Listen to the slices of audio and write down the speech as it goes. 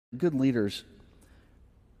Good leaders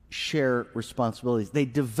share responsibilities. They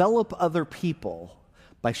develop other people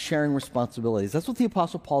by sharing responsibilities. That's what the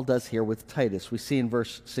Apostle Paul does here with Titus. We see in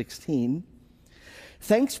verse 16,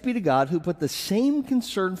 "Thanks be to God who put the same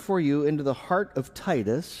concern for you into the heart of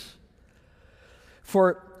Titus,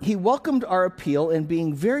 for he welcomed our appeal and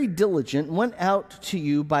being very diligent went out to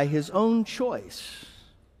you by his own choice.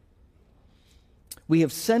 We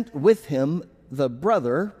have sent with him the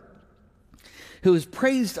brother who is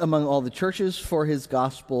praised among all the churches for his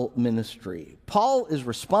gospel ministry." Paul is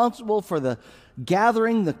responsible for the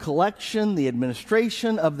gathering, the collection, the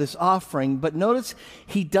administration of this offering, but notice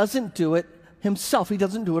he doesn't do it himself. He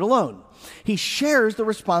doesn't do it alone. He shares the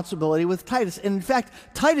responsibility with Titus. And in fact,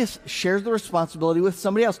 Titus shares the responsibility with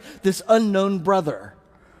somebody else, this unknown brother,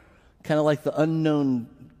 kind of like the unknown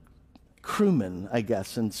crewman, I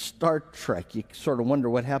guess, in Star Trek. You sort of wonder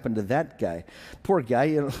what happened to that guy. Poor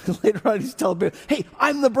guy, later on he's telling me, "Hey,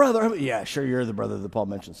 I'm the brother." Yeah, sure, you're the brother that Paul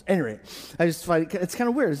mentions. Anyway, I just find it's kind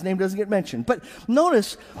of weird. His name doesn't get mentioned. But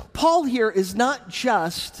notice, Paul here is not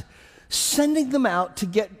just sending them out to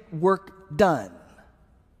get work done.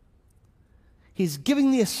 He's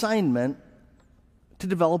giving the assignment to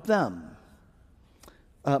develop them.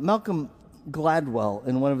 Malcolm Gladwell,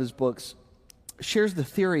 in one of his books, shares the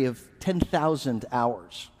theory of 10,000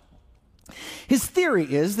 hours. His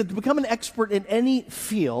theory is that to become an expert in any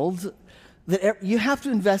field, that you have to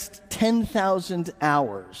invest 10,000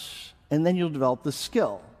 hours, and then you'll develop the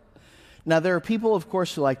skill. Now, there are people, of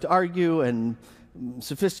course, who like to argue and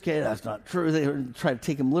sophisticate. That's not true. They try to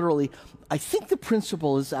take him literally. I think the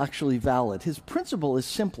principle is actually valid. His principle is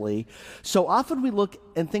simply, so often we look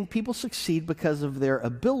and think people succeed because of their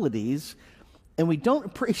abilities, and we don't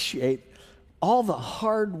appreciate all the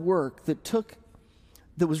hard work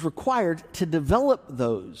that was required to develop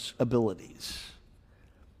those abilities.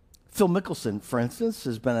 Phil Mickelson, for instance,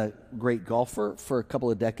 has been a great golfer for a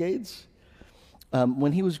couple of decades.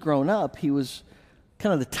 When he was growing up, he was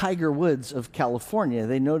kind of the Tiger Woods of California.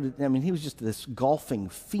 They noted, he was just this golfing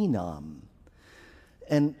phenom.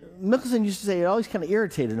 And Mickelson used to say it always kind of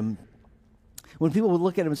irritated him when people would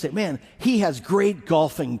look at him and say, "Man, he has great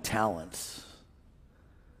golfing talent."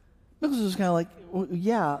 Mickelson was kind of like, well,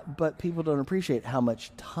 yeah, but people don't appreciate how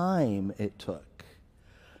much time it took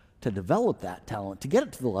to develop that talent, to get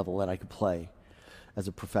it to the level that I could play as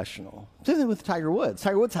a professional. Same thing with Tiger Woods.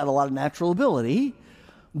 Tiger Woods had a lot of natural ability,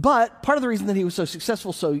 but part of the reason that he was so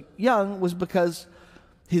successful so young was because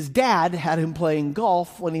his dad had him playing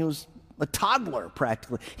golf when he was a toddler,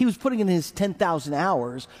 practically. He was putting in his 10,000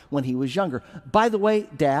 hours when he was younger. By the way,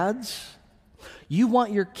 dads, you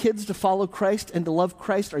want your kids to follow Christ and to love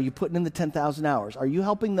Christ? Are you putting in the 10,000 hours? Are you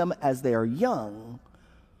helping them as they are young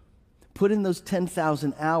put in those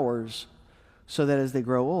 10,000 hours so that as they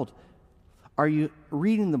grow old? Are you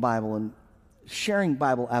reading the Bible and sharing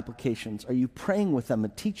Bible applications? Are you praying with them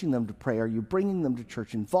and teaching them to pray? Are you bringing them to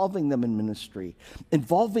church, involving them in ministry,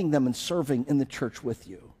 involving them in serving in the church with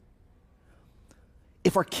you?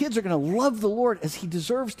 If our kids are going to love the Lord as he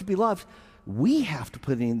deserves to be loved, we have to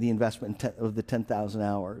put in the investment of the 10,000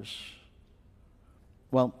 hours.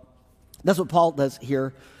 Well, that's what Paul does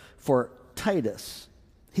here for Titus.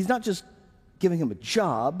 He's not just giving him a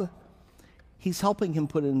job, he's helping him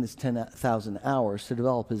put in his 10,000 hours to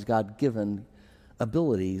develop his God-given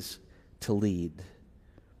abilities to lead.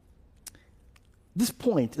 This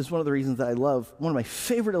point is one of the reasons that I love, one of my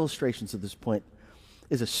favorite illustrations of this point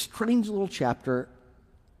is a strange little chapter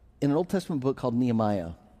in an Old Testament book called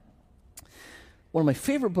Nehemiah. One of my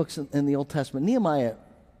favorite books in the Old Testament, Nehemiah,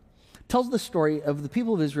 tells the story of the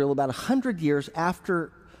people of Israel about 100 years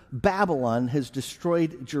after Babylon has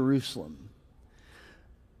destroyed Jerusalem.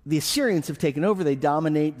 The Assyrians have taken over. They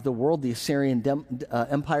dominate the world, the Assyrian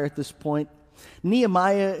Empire at this point.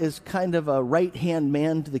 Nehemiah is kind of a right-hand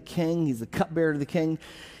man to the king. He's the cupbearer to the king.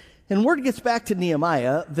 And word gets back to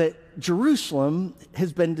Nehemiah that Jerusalem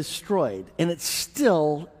has been destroyed, and it's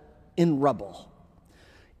still in rubble.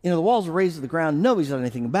 The walls are raised to the ground. Nobody's done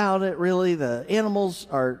anything about it, really. The animals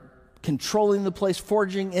are controlling the place,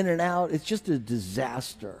 foraging in and out. It's just a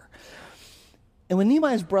disaster. And when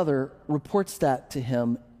Nehemiah's brother reports that to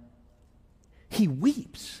him, he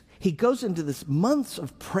weeps. He goes into this months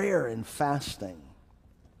of prayer and fasting.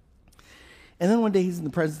 And then one day he's in the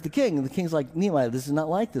presence of the king, and the king's like, "Nehemiah, this is not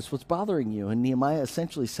like this. What's bothering you?" And Nehemiah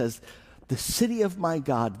essentially says, "The city of my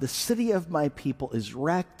God, the city of my people is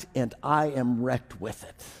wrecked, and I am wrecked with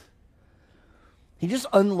it." He just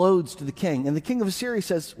unloads to the king. And the king of Assyria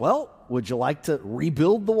says, "Well, would you like to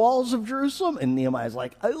rebuild the walls of Jerusalem?" And Nehemiah's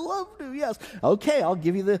like, "I love to, yes." "Okay, I'll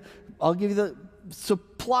give you the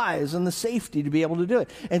supplies and the safety to be able to do it.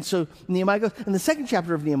 And so Nehemiah goes, in the second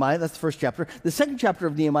chapter of Nehemiah, that's the first chapter, the second chapter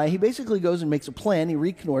of Nehemiah, he basically goes and makes a plan, he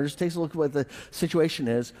reconnoiters, takes a look at what the situation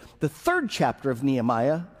is. The third chapter of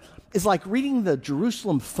Nehemiah is like reading the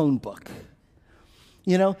Jerusalem phone book.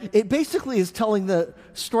 You know, it basically is telling the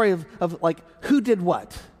story of like who did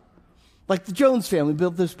what. Like the Jones family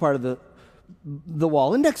built this part of the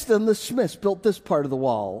wall, and next to them the Smiths built this part of the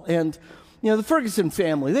wall, and the Ferguson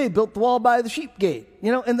family, they built the wall by the sheep gate,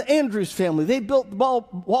 and the Andrews family, they built the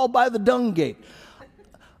wall by the dung gate.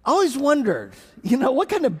 I always wondered, what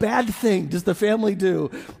kind of bad thing does the family do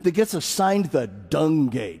that gets assigned the dung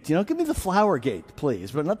gate? Give me the flower gate,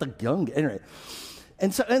 please, but not the dung gate. Anyway.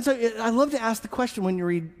 And so I love to ask the question when you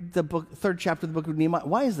read the third chapter of the book of Nehemiah,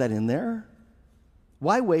 why is that in there?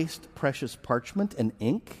 Why waste precious parchment and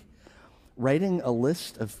ink writing a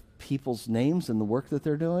list of people's names and the work that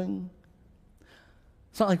they're doing?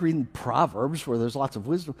 It's not like reading Proverbs where there's lots of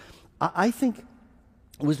wisdom. I think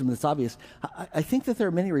wisdom that's obvious. I think that there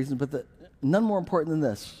are many reasons, but none more important than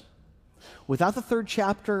this. Without the third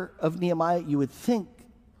chapter of Nehemiah, you would think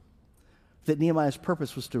that Nehemiah's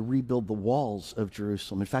purpose was to rebuild the walls of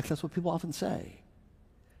Jerusalem. In fact, that's what people often say.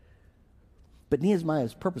 But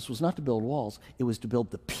Nehemiah's purpose was not to build walls, it was to build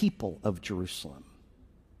the people of Jerusalem.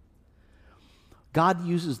 God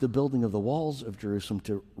uses the building of the walls of Jerusalem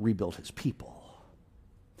to rebuild his people.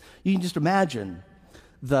 You can just imagine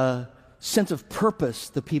the sense of purpose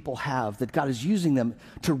the people have, that God is using them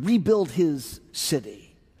to rebuild his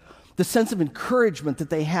city. The sense of encouragement that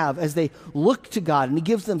they have as they look to God and he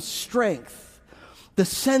gives them strength. The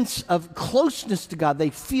sense of closeness to God they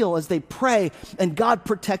feel as they pray and God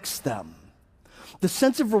protects them. The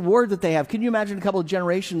sense of reward that they have. Can you imagine a couple of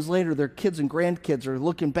generations later, their kids and grandkids are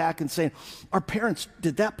looking back and saying, our parents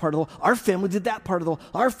did that part of the wall. Our family did that part of the wall.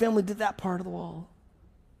 Our family did that part of the wall.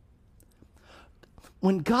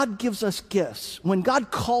 When God gives us gifts, when God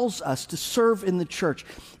calls us to serve in the church,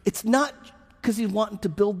 it's not because he's wanting to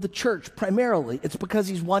build the church primarily. It's because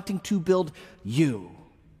he's wanting to build you.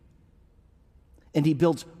 And he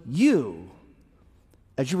builds you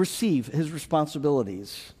as you receive his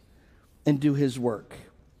responsibilities and do his work.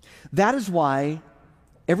 That is why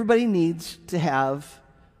everybody needs to have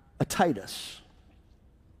a Titus.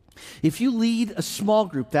 If you lead a small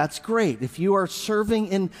group, that's great. If you are serving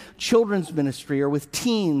in children's ministry or with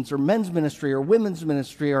teens or men's ministry or women's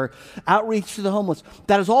ministry or outreach to the homeless,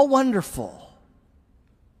 that is all wonderful.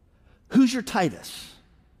 Who's your Titus?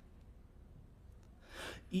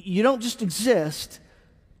 You don't just exist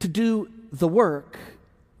to do the work.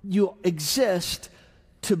 You exist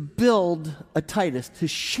to build a Titus, to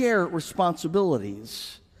share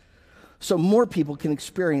responsibilities so more people can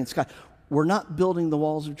experience God. We're not building the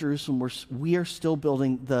walls of Jerusalem. We are still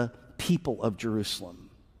building the people of Jerusalem.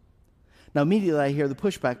 Now, immediately I hear the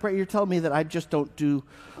pushback. Brett, you're telling me that I just don't do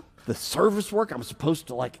the service work? I'm supposed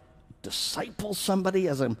to disciple somebody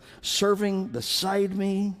as I'm serving beside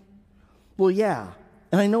me? Well, yeah,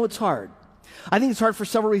 and I know it's hard. I think it's hard for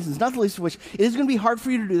several reasons, not the least of which it is going to be hard for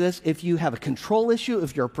you to do this if you have a control issue,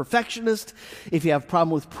 if you're a perfectionist, if you have a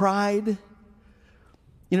problem with pride.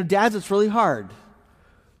 Dads, it's really hard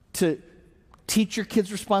to teach your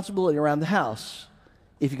kids responsibility around the house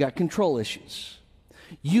if you got control issues.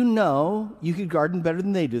 You could garden better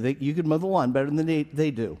than they do. You could mow the lawn better than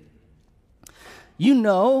they do.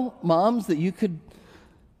 Moms, that you could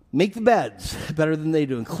make the beds better than they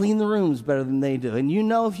do and clean the rooms better than they do. And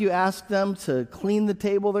if you ask them to clean the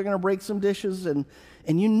table, they're going to break some dishes. And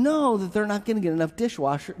that they're not going to get enough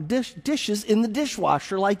dishes in the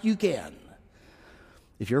dishwasher like you can.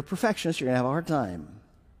 If you're a perfectionist, you're going to have a hard time.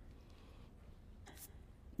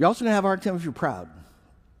 You're also going to have a hard time if you're proud.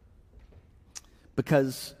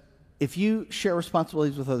 Because if you share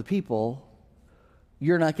responsibilities with other people,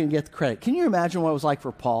 you're not going to get the credit. Can you imagine what it was like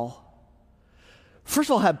for Paul? First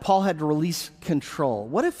of all, Paul had to release control.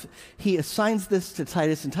 What if he assigns this to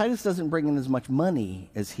Titus, and Titus doesn't bring in as much money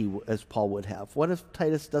as Paul would have? What if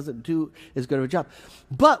Titus doesn't do as good of a job?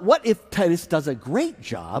 But what if Titus does a great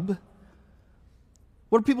job?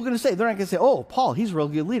 What are people going to say? They're not going to say, oh, Paul, he's a real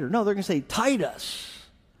good leader. No, they're going to say, Titus,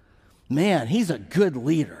 man, he's a good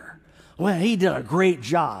leader. Well, he did a great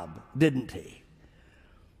job, didn't he?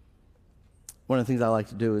 One of the things I like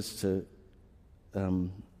to do is to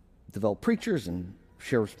develop preachers and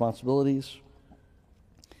share responsibilities.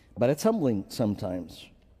 But it's humbling sometimes.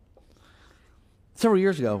 Many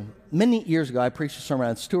years ago, I preached a sermon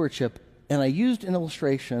on stewardship, and I used an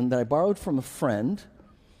illustration that I borrowed from a friend.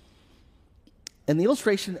 And the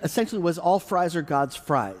illustration essentially was all fries are God's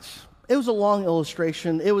fries. It was a long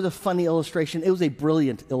illustration. It was a funny illustration. It was a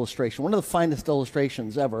brilliant illustration, one of the finest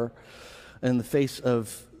illustrations ever. in the face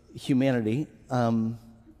of humanity. Then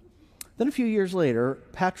a few years later,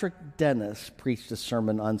 Patrick Dennis preached a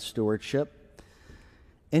sermon on stewardship.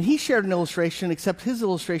 And he shared an illustration, except his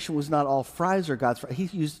illustration was not all fries or God's fries. He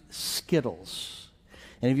used Skittles.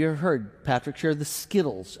 And have you ever heard Patrick share the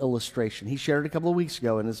Skittles illustration? He shared it a couple of weeks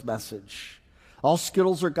ago in his message. All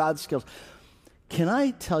Skittles are God's Skittles. Can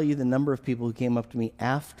I tell you the number of people who came up to me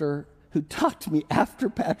who talked to me after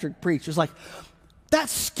Patrick preached? It was like, that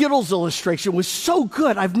Skittles illustration was so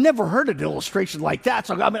good. I've never heard an illustration like that.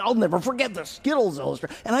 So, I'll never forget the Skittles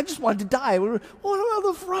illustration. And I just wanted to die. What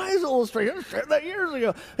about the fries illustration? I shared that years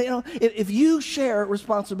ago. If you share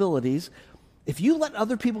responsibilities, if you let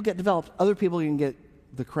other people get developed, other people can get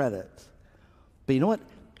the credit. But you know what?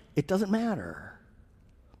 It doesn't matter.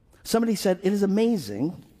 Somebody said, it is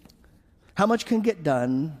amazing how much can get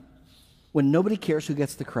done when nobody cares who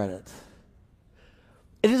gets the credit.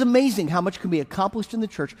 It is amazing how much can be accomplished in the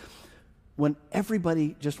church when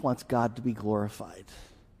everybody just wants God to be glorified.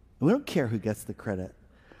 And we don't care who gets the credit,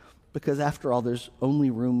 because after all, there's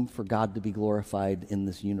only room for God to be glorified in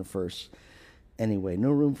this universe anyway.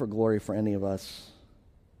 No room for glory for any of us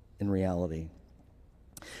in reality.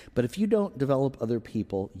 But if you don't develop other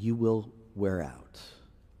people, you will wear out.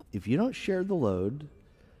 If you don't share the load,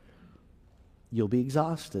 you'll be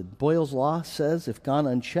exhausted. Boyle's Law says if gone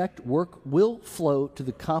unchecked, work will flow to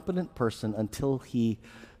the competent person until he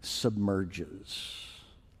submerges.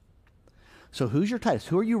 So who's your Titus?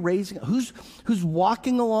 Who are you raising? Who's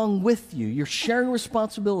walking along with you? You're sharing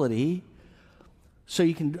responsibility so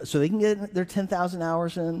they can get their 10,000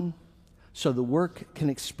 hours in, so the work can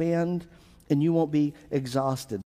expand and you won't be exhausted.